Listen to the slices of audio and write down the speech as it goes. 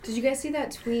Did you guys see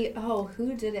that tweet? Oh,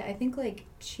 who did it? I think, like,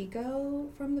 Chico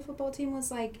from the football team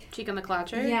was like... Chico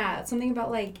McClatcher? Yeah, something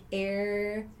about, like,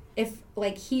 air... If,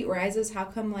 like, heat rises, how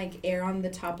come, like, air on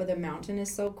the top of the mountain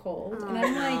is so cold? Oh, and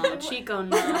I'm like... Chico,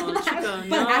 no. Chico, no.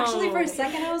 But actually, for a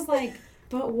second, I was like,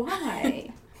 but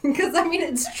why? Because, I mean,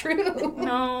 it's true.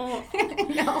 No.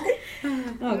 No?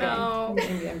 Okay. No.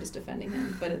 Maybe I'm just defending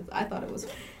him, but I thought it was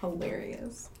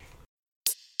hilarious.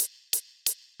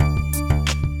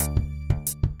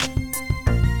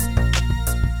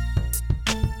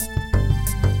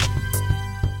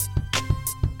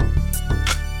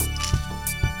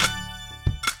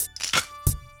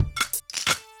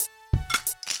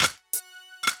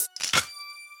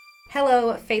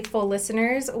 Hello, faithful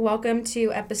listeners. Welcome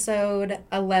to episode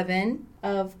 11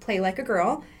 of Play Like a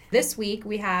Girl. This week,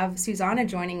 we have Susana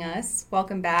joining us.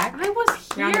 Welcome back. I was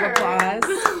here. Round of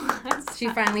applause. She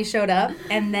finally showed up.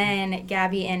 And then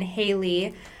Gabby and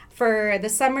Hailey. For the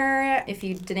summer, if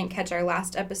you didn't catch our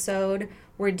last episode,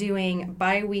 we're doing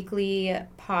bi-weekly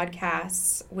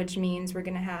podcasts, which means we're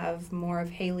going to have more of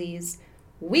Hailey's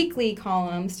weekly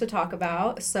columns to talk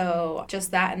about. So just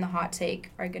that and the hot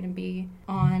take are going to be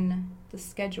on the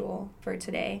schedule for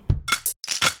today.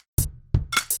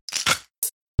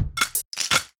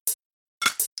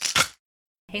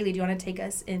 Hailey, do you want to take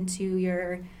us into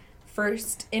your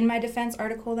first In My Defense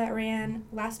article that ran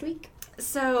last week?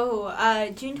 So,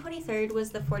 June 23rd was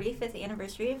the 45th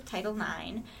anniversary of Title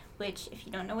IX, which, if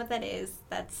you don't know what that is,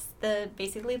 that's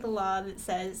basically the law that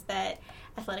says that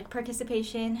athletic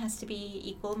participation has to be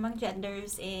equal among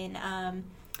genders in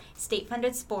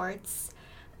state-funded sports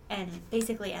and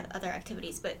basically other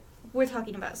activities, but we're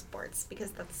talking about sports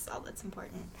because that's all that's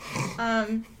important.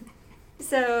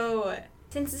 So,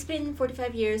 since it's been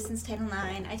 45 years since Title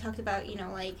IX, I talked about,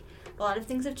 a lot of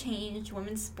things have changed.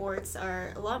 Women's sports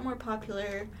are a lot more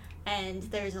popular, and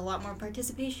there's a lot more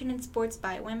participation in sports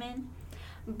by women.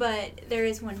 But there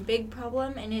is one big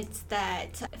problem, and it's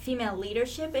that female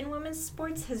leadership in women's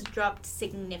sports has dropped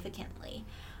significantly.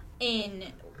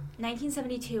 In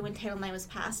 1972, when Title IX was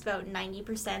passed, about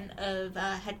 90% of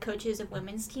head coaches of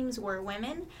women's teams were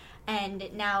women,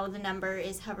 and now the number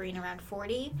is hovering around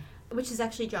 40%, which has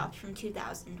actually dropped from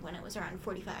 2000 when it was around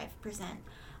 45%.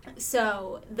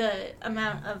 So the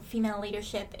amount of female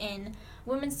leadership in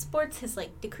women's sports has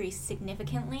decreased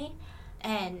significantly.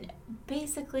 And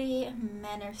basically,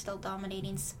 men are still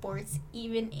dominating sports,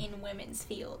 even in women's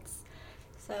fields.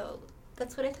 So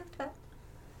that's what I talked about.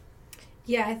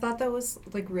 Yeah, I thought that was,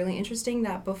 really interesting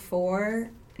that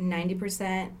before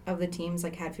 90% of the teams,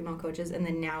 had female coaches, and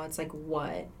then now it's,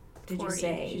 what did 40. you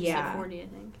say? She said 40, I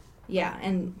think. Yeah,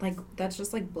 and, that's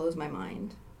just, blows my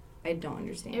mind. I don't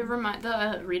understand.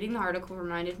 Reading the article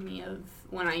reminded me of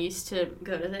when I used to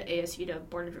go to the ASUW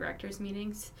Board of Directors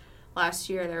meetings. Last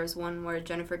year, there was one where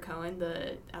Jennifer Cohen,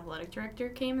 the athletic director,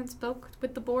 came and spoke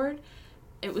with the board.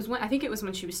 I think it was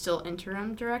when she was still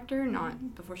interim director,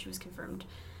 not before she was confirmed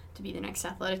to be the next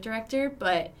athletic director.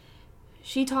 But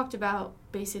she talked about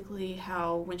basically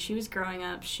how when she was growing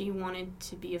up, she wanted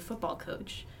to be a football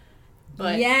coach.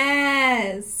 But,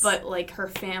 yes! But, her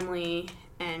family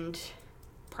and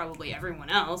probably everyone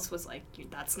else was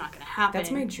that's not going to happen.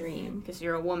 That's my dream. Because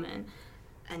you're a woman.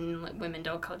 And women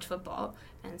don't coach football,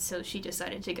 and so she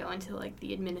decided to go into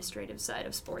the administrative side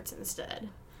of sports instead.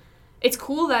 It's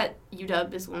cool that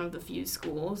UW is one of the few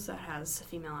schools that has a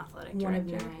female athletic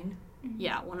director. 1 of 9.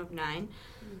 Yeah, 1 of 9.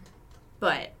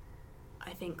 But I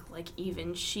think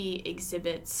even she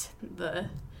exhibits the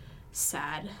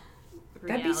sad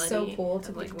reality. That'd be so cool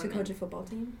to coach a football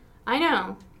team. I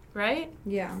know, right?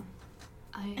 Yeah.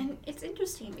 And it's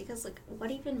interesting because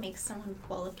what even makes someone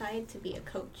qualified to be a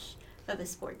coach of a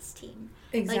sports team?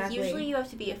 Exactly. Usually you have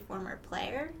to be a former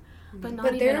player, but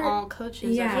not even all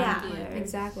coaches are players.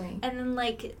 Exactly. And then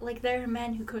there are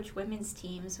men who coach women's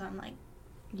teams, so I'm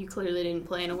you clearly didn't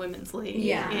play in a women's league.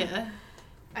 Yeah.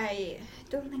 I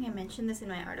don't think I mentioned this in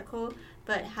my article,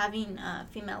 but having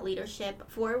female leadership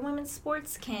for women's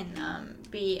sports can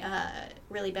be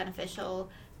really beneficial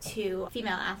to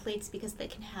female athletes because they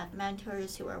can have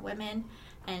mentors who are women,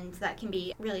 and that can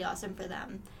be really awesome for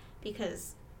them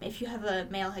because if you have a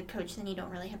male head coach, then you don't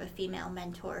really have a female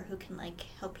mentor who can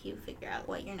help you figure out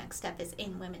what your next step is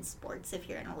in women's sports if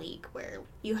you're in a league where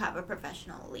you have a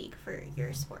professional league for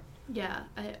your sport. Yeah,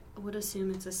 I would assume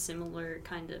it's a similar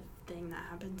kind of thing that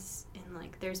happens in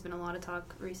there's been a lot of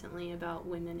talk recently about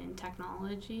women in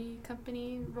technology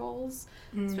company roles,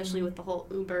 especially with the whole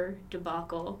Uber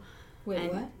debacle. Wait,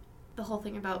 and what? The whole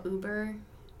thing about Uber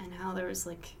and how there was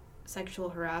sexual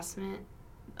harassment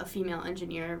a female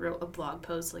engineer wrote a blog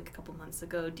post like a couple months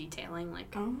ago detailing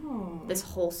like this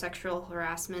whole sexual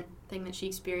harassment thing that she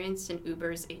experienced, and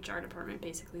Uber's HR department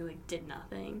basically like did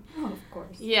nothing. Oh, of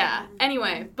course. Yeah.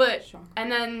 Anyway, but Sure.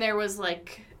 and then there was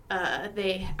like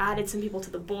they added some people to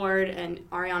the board, and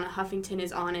Ariana Huffington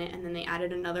is on it, and then they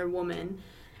added another woman.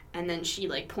 And then she,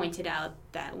 like, pointed out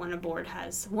that when a board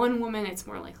has one woman, it's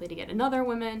more likely to get another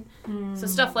woman. So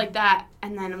stuff like that.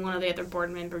 And then one of the other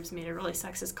board members made a really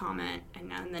sexist comment,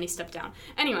 and then he stepped down.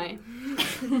 Anyway,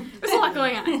 there's a lot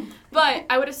going on. But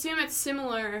I would assume it's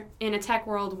similar in a tech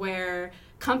world where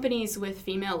companies with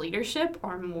female leadership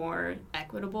are more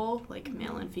equitable, like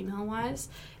male and female-wise.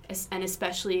 And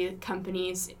especially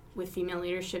companies with female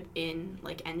leadership in,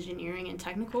 like, engineering and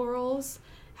technical roles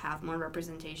have more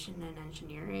representation in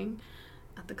engineering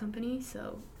at the company.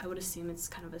 So I would assume it's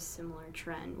kind of a similar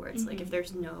trend where it's like if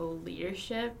there's no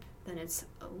leadership, then it's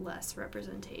less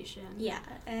representation. Yeah,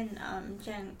 and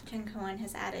Jen Cohen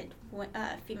has added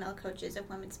female coaches of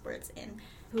women's sports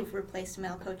who've replaced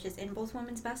male coaches in both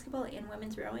women's basketball and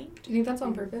women's rowing. Do you think that's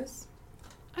on purpose?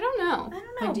 I don't know. I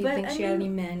don't know. Like, do you think she had any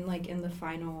men, like, in the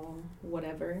final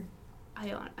whatever? I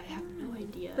have no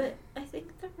idea. But I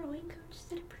think the rowing coach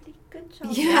did a pretty good job.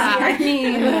 Yeah, I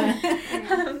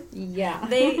mean, yeah.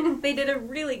 They did a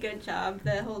really good job,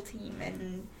 the whole team,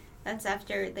 and that's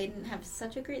after they didn't have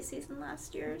such a great season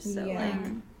last year. So, like,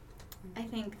 I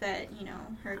think that,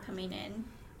 her coming in,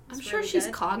 I'm sure she's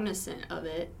cognizant of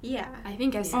it. Yeah. I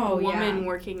think as a woman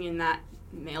working in that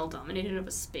male-dominated of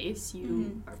a space,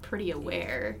 you are pretty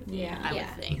aware, I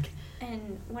would think.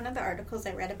 And one of the articles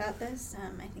I read about this,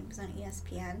 I think it was on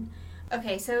ESPN.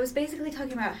 Okay, so it was basically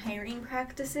talking about hiring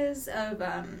practices of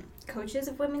coaches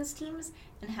of women's teams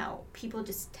and how people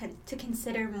just tend to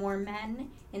consider more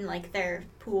men in, like, their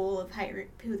pool of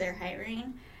who they're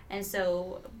hiring. And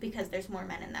so because there's more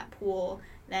men in that pool,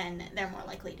 then they're more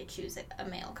likely to choose a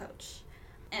male coach.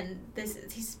 And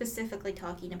he's specifically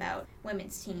talking about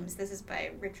women's teams. This is by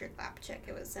Richard Lapchick.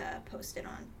 It was posted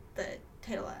on the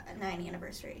Title IX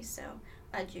anniversary, so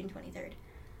June 23rd.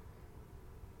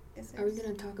 Are we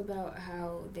going to talk about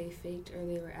how they faked or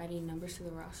they were adding numbers to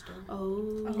the roster?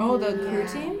 Oh, the crew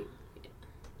team?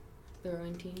 The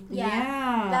rowing team?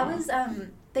 Yeah. That was,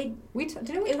 didn't we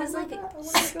it was like a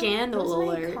scandal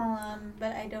alert. It was my column,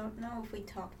 but I don't know if we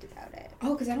talked about it.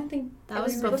 Oh, because I don't think that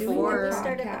was before we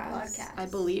started the podcast. I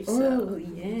believe so. Oh,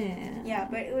 yeah. Yeah,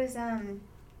 but it was,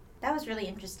 that was really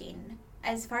interesting.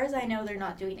 As far as I know, they're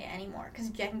not doing it anymore because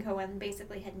Jen Cohen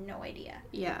basically had no idea.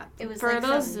 Yeah. It was for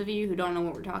those of you who don't know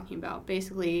what we're talking about,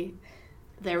 basically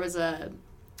there was I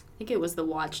think it was the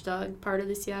Watchdog part of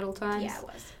the Seattle Times. Yeah, it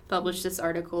was. Published this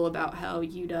article about how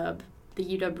the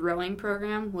UW rowing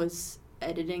program was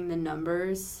editing the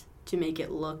numbers to make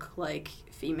it look like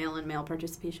female and male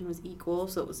participation was equal.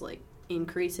 So it was like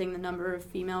increasing the number of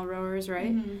female rowers,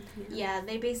 right? Mm-hmm. Yeah,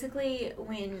 they basically,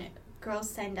 when girls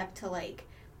signed up to like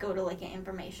go to like an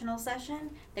informational session,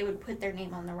 they would put their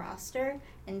name on the roster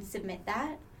and submit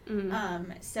that.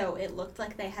 Mm-hmm. So it looked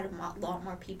like they had a lot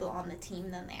more people on the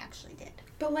team than they actually did.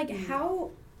 But like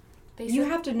how... You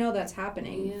have to know that's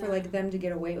happening for, like, them to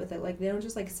get away with it. Like, they don't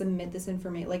just, like, submit this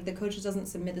information. Like, the coaches doesn't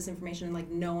submit this information and, like,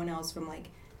 no one else from, like,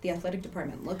 the athletic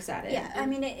department looks at it. Yeah, I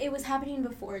mean, it was happening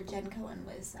before Jen Cohen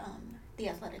was the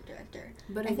athletic director.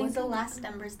 But I think the last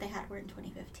numbers they had were in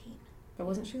 2015. But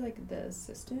wasn't she, like, the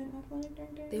assistant athletic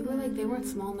director? They weren't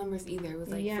small numbers either. It was,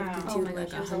 like, 52 to,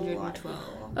 like, 112.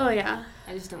 Oh, yeah.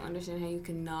 I just don't understand how you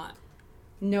cannot...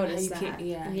 notice that.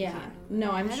 Yeah.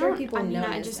 No, I'm sure people notice.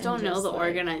 I just don't know the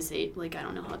organization. Like, I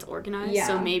don't know how it's organized. Yeah.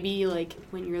 So maybe, like,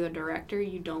 when you're the director,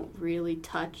 you don't really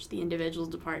touch the individual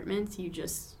departments. You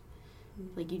just,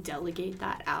 like, you delegate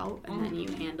that out, and then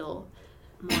you handle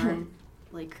more,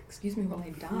 like... Excuse me while I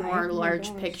die. More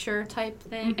large picture type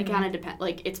thing. It kind of depends.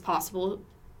 Like, it's possible.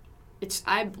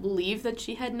 I believe that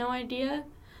she had no idea.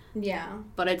 Yeah.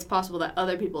 But it's possible that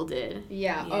other people did.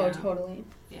 Yeah. Oh, totally.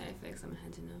 Yeah, I feel like someone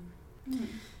had to know.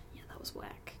 Yeah, that was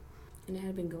whack. And it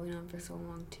had been going on for so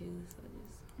long, too. So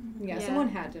just... someone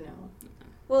had to know.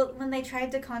 Well, when they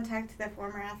tried to contact the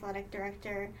former athletic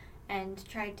director and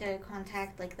tried to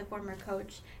contact, like, the former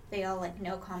coach, they all, like,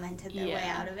 no-commented their way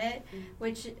out of it,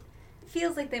 which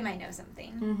feels like they might know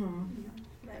something.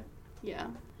 But yeah.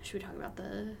 Should we talk about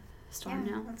the storm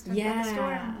now? Let's talk about the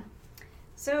storm.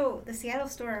 So, the Seattle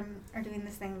Storm are doing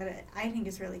this thing that I think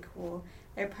is really cool.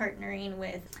 They're partnering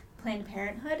with Planned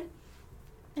Parenthood,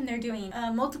 and they're doing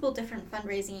multiple different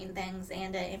fundraising things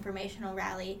and an informational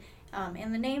rally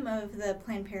in the name of the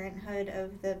Planned Parenthood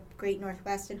of the Great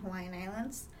Northwest and Hawaiian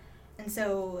Islands. And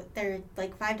so they're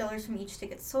like $5 from each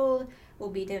ticket sold will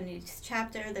be donated to the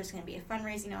chapter. There's going to be a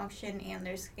fundraising auction, and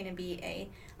there's going to be a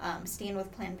Stand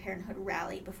with Planned Parenthood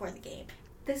rally before the game.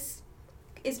 This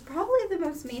is probably the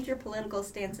most major political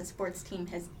stance a sports team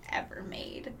has ever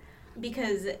made,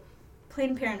 because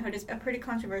Planned Parenthood is a pretty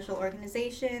controversial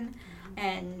organization,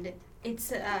 and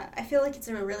it's I feel like it's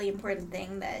a really important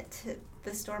thing that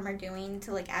the Storm are doing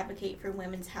to like advocate for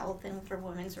women's health and for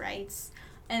women's rights.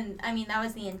 And, I mean, that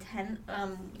was the intent.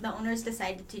 The owners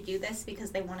decided to do this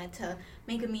because they wanted to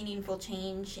make a meaningful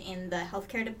change in the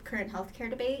current healthcare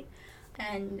debate.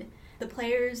 And the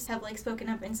players have, like, spoken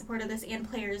up in support of this, and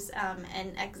players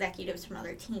and executives from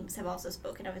other teams have also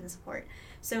spoken up in support.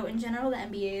 So, in general, the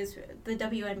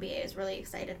WNBA is really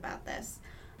excited about this.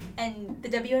 And the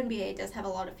WNBA does have a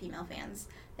lot of female fans.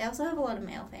 They also have a lot of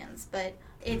male fans, but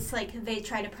it's like they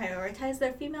try to prioritize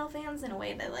their female fans in a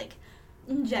way that, like,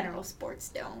 in general, sports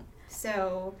don't.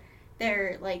 So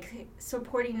they're, like,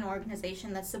 supporting an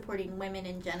organization that's supporting women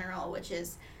in general, which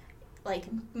is, like,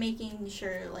 making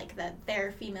sure, like, that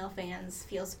their female fans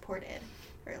feel supported.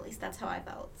 Or at least that's how I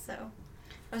felt. So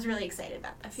I was really excited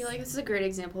about this. I feel like this is a great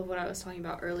example of what I was talking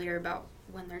about earlier about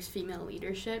when there's female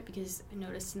leadership, because I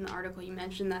noticed in the article you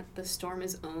mentioned that the Storm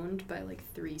is owned by, like,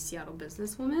 3 Seattle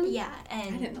businesswomen. Yeah,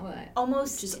 and I didn't know that.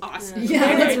 Almost, which is awesome.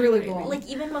 Yeah, that's really cool. Like,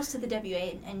 even most of the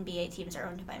WNBA teams are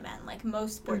owned by men. Like,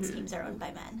 most sports teams are owned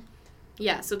by men.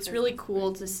 Yeah, so it's really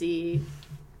cool to see,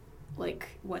 like,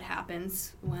 what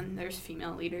happens when there's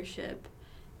female leadership,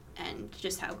 and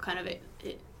just how kind of it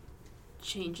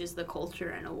changes the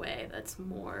culture in a way that's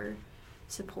more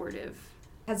supportive.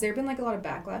 Has there been, like, a lot of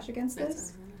backlash against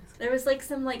this? There was, like,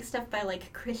 some, like, stuff by,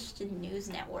 like, Christian News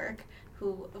Network,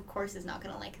 who, of course, is not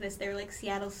going to like this. They're, like,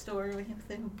 Seattle Storm with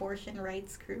the abortion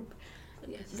rights group.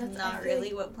 It's not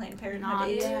really what Planned Parenthood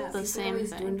is. Yeah, the same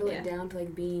always thing. dwindle it down to,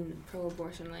 like, being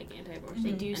pro-abortion, like, anti-abortion.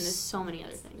 They do and so many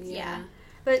other things. Yeah.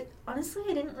 But, honestly,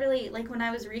 I didn't really, like, when I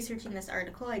was researching this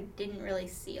article, I didn't really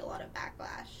see a lot of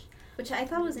backlash, which I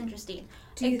thought was interesting.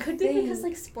 It could be because,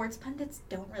 like, sports pundits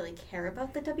don't really care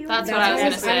about the WNBA. That's what I was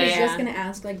going to say. I was just going to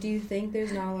ask, like, do you think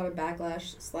there's not a lot of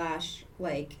backlash /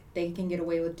 like, they can get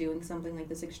away with doing something like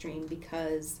this extreme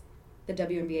because the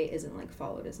WNBA isn't, like,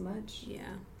 followed as much? Yeah.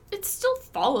 It's still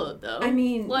followed, though. I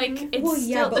mean, like, it's well,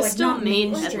 yeah, still, but, it's like, still not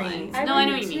made mainstream. headlines. I No, I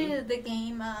know went what you mean. to the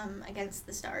game against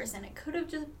the Stars, and it could have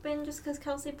just been just because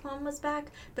Kelsey Plum was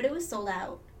back, but it was sold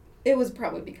out. It was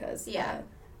probably because. Yeah.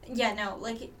 Yeah, no,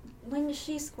 like, when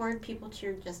she scored, people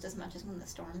cheered just as much as when the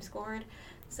Storm scored.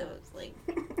 So it's like...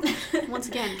 Once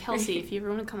again, Kelsey, if you ever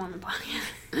want to come on the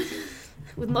podcast,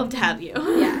 we'd love to have you.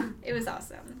 Yeah, it was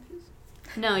awesome.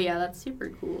 No, yeah, that's super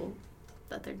cool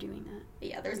that they're doing that. But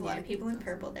yeah, there's a lot of people in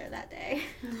purple there that day.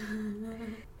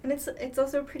 And it's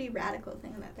also a pretty radical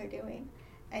thing that they're doing.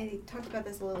 I talked about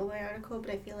this a little in my article, but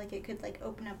I feel like it could, like,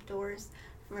 open up doors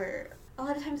for... A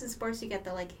lot of times in sports you get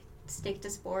the, like, stick to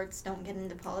sports, don't get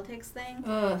into politics thing.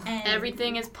 Ugh. And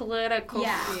Everything is political.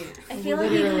 Yeah. I feel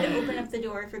like it could open up the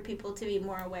door for people to be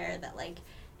more aware that, like,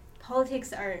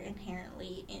 politics are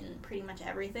inherently in pretty much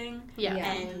everything. Yeah.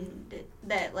 And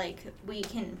that, like, we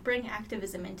can bring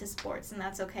activism into sports, and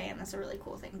that's okay, and that's a really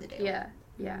cool thing to do. Yeah.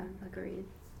 Yeah, agreed.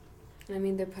 And I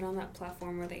mean, they're put on that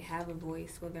platform where they have a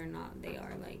voice, whether or not they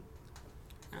are, like,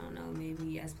 I don't know,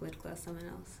 maybe as political as someone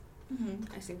else.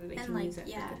 Mm-hmm. I think that they And, can like, use that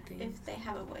yeah, for good things. if they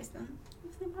have a voice, then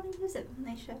if they want to use it,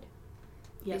 then they should.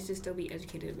 Yeah. They should still be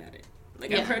educated about it.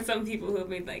 Like, Yeah. I've heard some people who have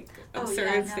made, like, absurd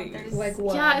there's- things. Like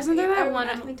what? Yeah, isn't there that one?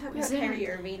 We talked about is it- Kyrie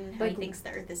Irving and how he like- thinks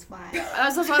the Earth is flat.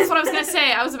 That's what I was going to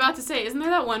say. I was about to say, isn't there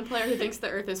that one player who thinks the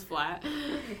Earth is flat?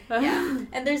 Yeah,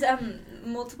 and there's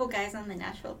multiple guys on the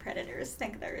Nashville Predators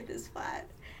think the Earth is flat.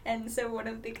 And so one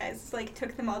of the guys, like,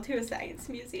 took them all to a science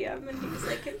museum, and he was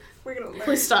like, we're going to learn.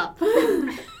 Please stop.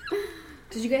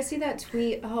 Did you guys see that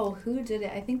tweet? Oh, who did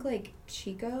it? I think, like,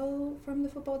 Chico from the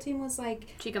football team was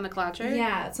like... Chica McClatcher?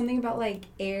 Yeah, something about, like,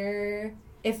 air...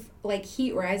 If, like,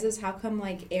 heat rises, how come,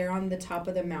 like, air on the top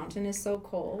of the mountain is so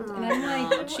cold? And I'm like...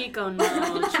 no, Chico, no.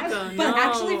 Chico, no. But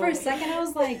actually, for a second, I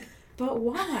was like, but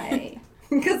why?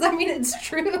 Because, I mean, it's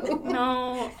true.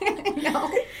 No. No.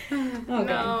 Okay.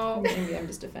 No. Maybe I'm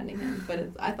just defending him, but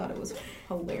I thought it was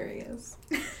hilarious.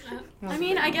 I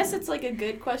mean, I guess it's, like, a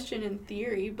good question in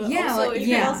theory, but Yeah, also, like, if,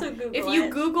 yeah. you, also Google if you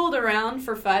it. Googled around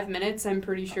for 5 minutes, I'm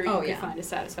pretty sure you Oh, could yeah. find a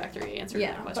satisfactory answer to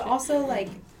Yeah, that question. but also, like,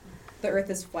 the Earth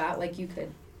is flat, like, you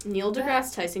could... Neil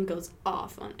deGrasse Tyson goes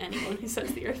off on anyone who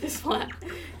says the Earth is flat.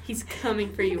 He's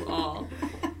coming for you all.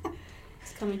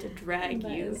 He's coming to drag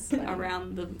That you is funny.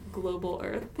 around the global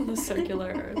Earth, the circular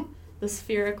Earth, the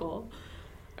spherical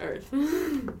Earth.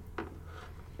 The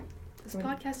This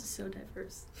podcast is so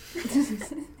diverse.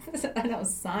 I know,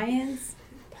 science,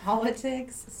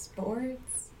 politics,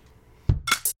 sports.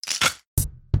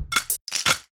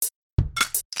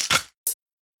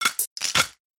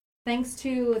 Thanks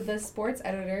to the sports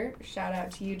editor. Shout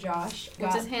out to you, Josh.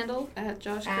 What's his handle? At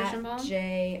Josh Kirschenbaum?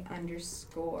 At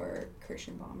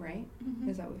J_Kirschenbaum, right? Mm-hmm.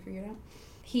 Is that what we figured out?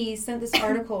 He sent this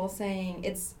article saying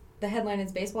the headline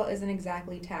is "Baseball isn't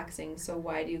exactly taxing, so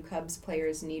why do Cubs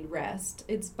players need rest?"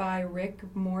 It's by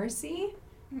Rick Morrissey,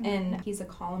 and he's a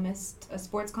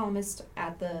sports columnist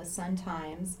at the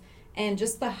Sun-Times. And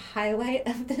just the highlight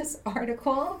of this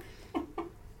article,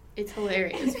 it's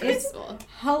hilarious. It's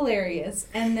hilarious.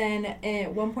 And then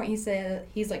at one point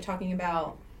he's like talking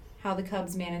about how the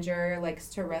Cubs manager likes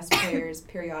to rest players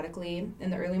periodically in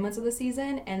the early months of the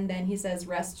season, and then he says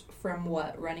rest from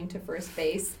what? Running to first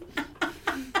base.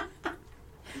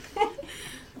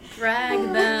 Drag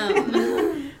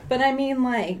them. But I mean,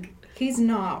 like, he's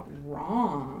not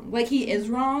wrong. Like, he is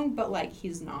wrong, but, like,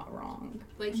 he's not wrong.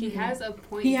 Like, he has a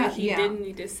point, but he didn't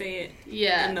need to say it.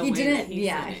 Yeah. In the way that he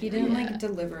said it. He didn't, like,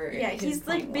 deliver Yeah, his he's,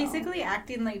 like, point basically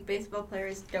acting like baseball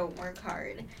players don't work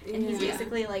hard. And he's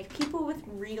basically like, people with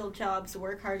real jobs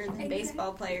work harder than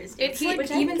baseball players do. It's like,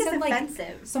 which he even I think said, is like,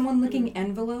 offensive. someone licking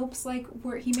envelopes, like,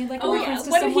 where he made, like, a Oh, reference yeah.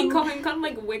 to What someone... did he call him? Called him,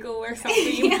 like, Wiggle or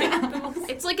something? Yeah.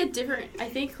 It's like a different, I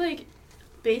think, like,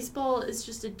 baseball is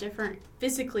just a different,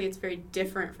 physically it's very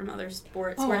different from other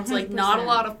sports where it's, like, 100%. not a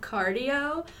lot of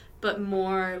cardio, but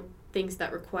more things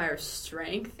that require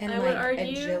strength, And, I like, would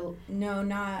argue. No,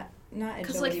 not agility,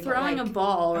 Because, like, but, throwing like, a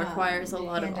ball requires a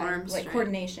lot of hand-eye, arm like, strength.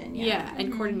 coordination, Yeah,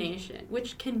 and coordination,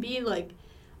 which can be, like...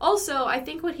 Also, I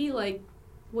think what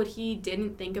he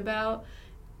didn't think about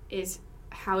is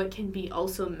how it can be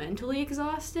also mentally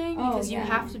exhausting, because you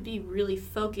have to be really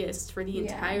focused for the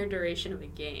entire duration of a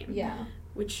game. Yeah.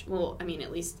 Which, well, I mean, at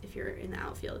least if you're in the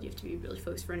outfield, you have to be really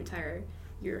focused for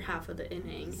your half of the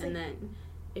inning, and then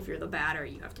if you're the batter,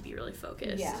 you have to be really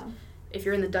focused. Yeah. If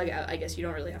you're in the dugout, I guess you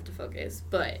don't really have to focus,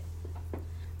 but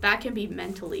that can be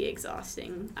mentally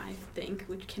exhausting, I think,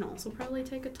 which can also probably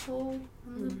take a toll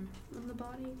on the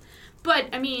body. But,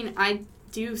 I mean, I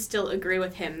do still agree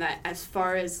with him that as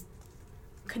far as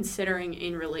considering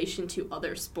in relation to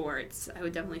other sports, I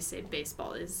would definitely say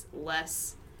baseball is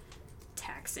less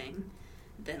taxing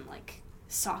than, like,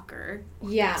 soccer or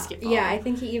basketball. Yeah, I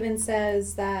think he even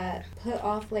says that, put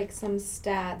off, like, some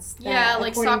stats that, yeah,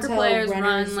 like, soccer players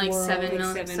run, like, 7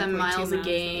 miles a miles.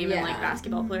 game, and, like,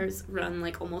 basketball players run,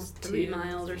 like, almost 3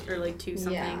 miles or like, 2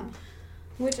 something. Yeah.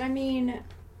 Which, I mean,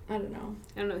 I don't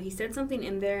know. He said something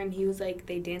in there, and he was like,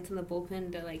 they dance in the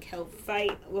bullpen to, like, help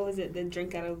fight, what was it, the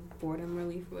drink out of boredom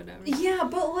relief or whatever. Yeah,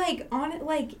 but, like, on it,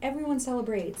 like, everyone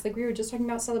celebrates. Like, we were just talking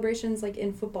about celebrations, like,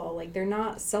 in football. Like, they're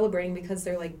not celebrating because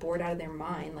they're, like, bored out of their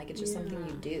mind. Like, it's just something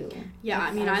you do. Yeah, like,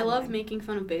 I mean, I love making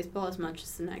fun of baseball as much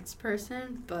as the next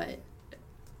person, but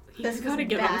he's got to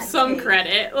give them some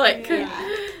credit. Like,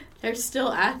 they're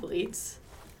still athletes.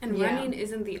 And running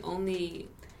isn't the only...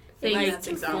 thing Like, that's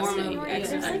exhausting.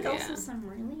 There's like also some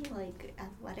really like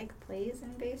athletic plays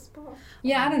in baseball.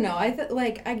 Yeah, I don't know. I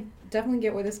definitely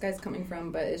get where this guy's coming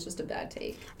from, but it's just a bad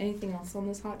take. Anything else on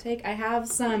this hot take? I have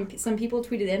some people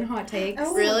tweeted in hot takes.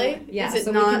 Oh, really? Yeah. Is it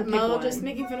so not we can Mo pick just one.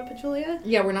 making fun of Pachulia?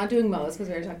 Yeah, we're not doing Mo's because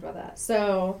we already talked about that.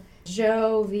 So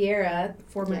Joe Vieira,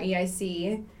 former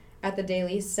EIC at the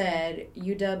Daily, said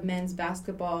UW men's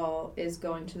basketball is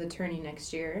going to the tourney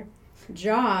next year.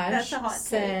 Josh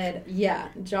said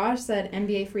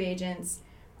NBA free agents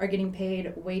are getting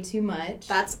paid way too much.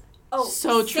 That's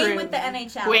so true. Same with the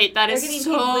NHL. Wait, that is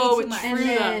so true.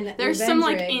 And there's some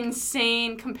like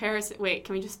insane comparison. Wait,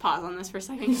 can we just pause on this for a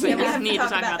second? Because I just need to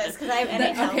talk about this. Because I have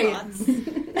NHL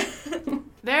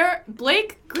thoughts.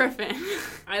 Blake Griffin.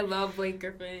 I love Blake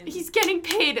Griffin. He's getting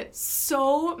paid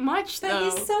so much,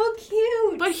 though. But he's so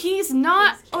cute. But he's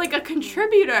not like a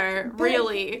contributor,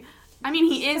 really. I mean,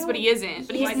 he is, but he isn't.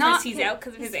 But he's not. He's out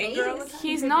because of his anger.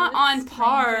 He's not on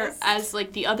par as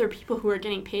like the other people who are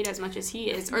getting paid as much as he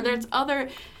is. Or there's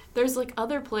like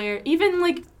other players, even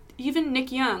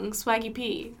Nick Young, Swaggy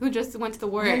P, who just went to the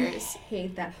Warriors. I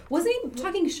hate that. Wasn't he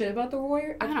talking shit about the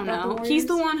Warriors? I don't know. He's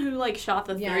the one who like shot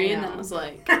the 3 and then was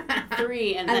like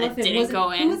 3 and then it didn't go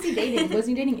in. Who was he dating? Was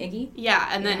he dating Iggy? Yeah,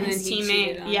 and then his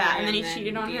teammate. And then he then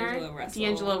cheated on her.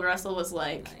 D'Angelo Russell was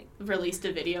like released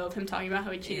a video of him talking about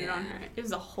how he cheated on her. It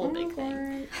was a whole big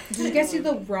thing. Did you guys see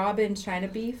the Rob and China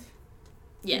beef?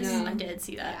 Yes, No. I did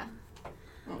see that. Yeah.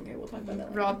 Okay, we'll talk about that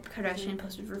later. Rob Kardashian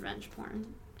posted revenge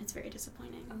porn. It's very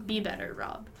disappointing. Be better,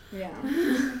 Rob. Yeah.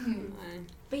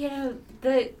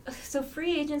 But so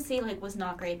free agency like was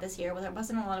not great this year. There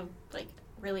wasn't a lot of like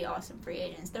really awesome free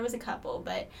agents. There was a couple,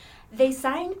 but they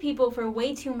signed people for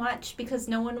way too much because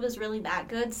no one was really that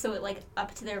good, so it, like,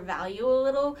 upped their value a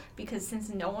little, because since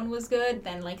no one was good,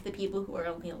 then, like, the people who were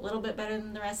only a little bit better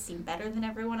than the rest seemed better than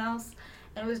everyone else,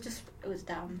 and it was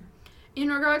dumb. In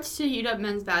regards to UW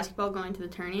men's basketball going to the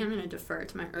tourney, I'm going to defer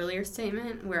to my earlier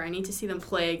statement where I need to see them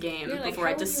play a game before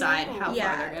I decide how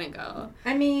far they're going to go.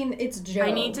 I mean, it's Joe.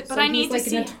 I need to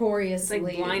see notoriously it's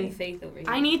like blind faith over here.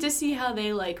 I need to see how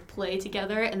they, like, play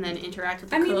together and then interact with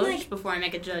the coach before I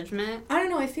make a judgment. I don't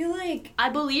know. I feel like I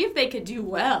believe they could do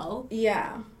well.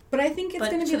 Yeah, but I think it's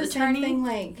going to be the same thing.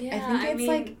 Like, yeah, I think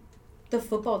like the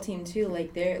football team too,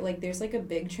 like there's like a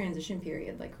big transition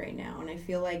period like right now, and I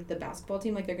feel like the basketball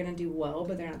team, like, they're gonna do well,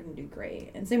 but they're not gonna do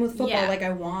great. And same with football. Yeah. Like,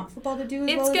 I want football to do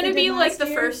as well. It's gonna be like the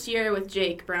year. first year with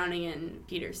Jake, Browning, and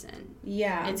Peterson.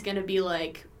 Yeah, it's gonna be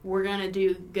like, we're gonna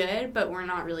do good, but we're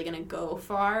not really gonna go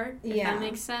far. If that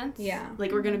makes sense. Yeah,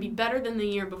 like, we're gonna be better than the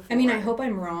year before. I mean, I hope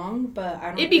I'm wrong, but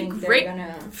I don't. It'd be think great. They're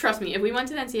gonna... Trust me, if we went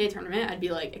to the NCAA tournament, I'd be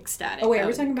like ecstatic. Oh wait, are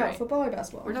we talking about football or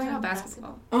basketball? We're talking about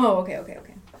basketball. Oh, okay.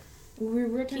 We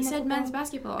were talking he said football. men's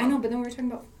basketball. I know, but then we were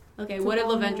talking about. Okay, football. what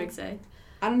did Lavendrick say?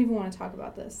 I don't even want to talk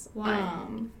about this. Why?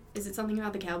 Is it something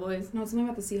about the Cowboys? No, it's something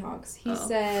about the Seahawks. He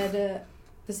said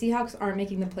the Seahawks aren't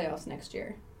making the playoffs next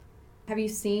year. Have you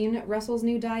seen Russell's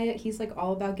new diet? He's, like,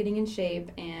 all about getting in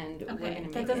shape, and we're going to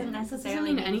make that doesn't it.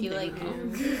 necessarily mean you, like...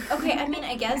 Okay, I mean,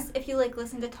 I guess if you, like,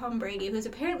 listen to Tom Brady, who's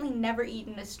apparently never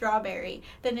eaten a strawberry,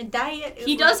 then a diet is...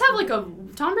 He does have, like,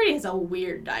 Tom Brady has a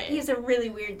weird diet. He has a really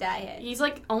weird diet. He's,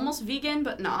 like, almost vegan,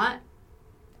 but not.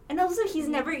 And also, he's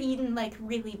never eaten, like,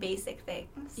 really basic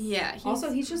things. Yeah.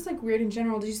 He's just, like, weird in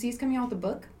general. Did you see he's coming out with a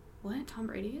book? What? Tom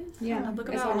Brady is? Yeah. A book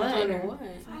It's about on Twitter. what?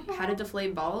 How to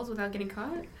deflate balls without getting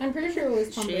caught? I'm pretty sure it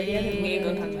was Tom Brady. I didn't We ain't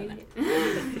gonna talk about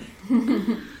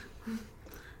that.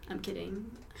 I'm kidding.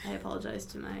 I apologize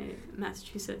to my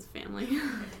Massachusetts family.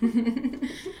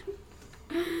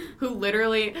 Who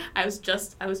literally, I was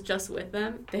just with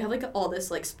them. They have, like, all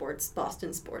this, like,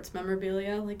 Boston sports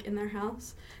memorabilia, like, in their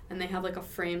house. And they have, like, a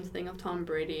framed thing of Tom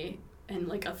Brady. And,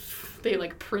 like, they,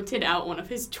 like, printed out one of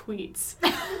his tweets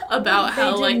about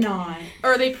how, like... not.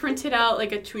 Or they printed out,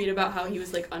 like, a tweet about how he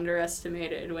was, like,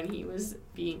 underestimated when he was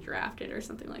being drafted or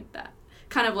something like that.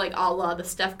 Kind of like a la the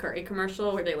Steph Curry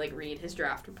commercial where they, like, read his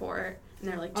draft report. And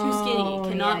they're like, too skinny,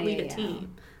 cannot lead a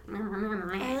team.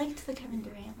 I liked the Kevin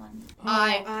Durant one.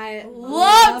 I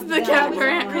loved the Kevin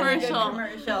Durant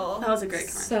commercial. That was a great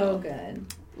commercial. So good.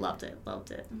 Loved it.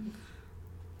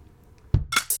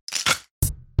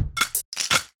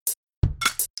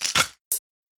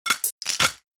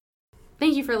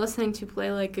 Thank you for listening to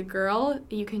Play Like a Girl.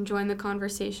 You can join the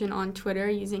conversation on Twitter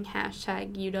using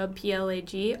hashtag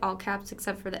UWPLAG, all caps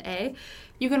except for the A.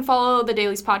 You can follow the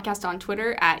Daily's podcast on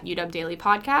Twitter at UW Daily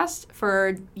Podcast.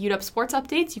 For UW sports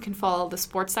updates, you can follow the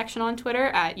sports section on Twitter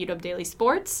at UW Daily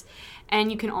Sports.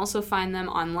 And you can also find them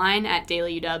online at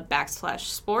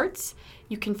dailyuw.com/sports.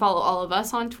 You can follow all of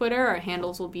us on Twitter. Our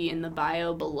handles will be in the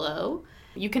bio below.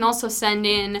 You can also send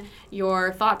in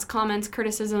your thoughts, comments,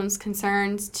 criticisms,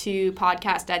 concerns to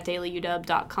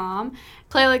podcast@dailyuw.com.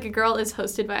 Play Like a Girl is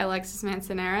hosted by Alexis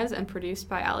Mansanarez and produced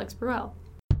by Alex Bruell.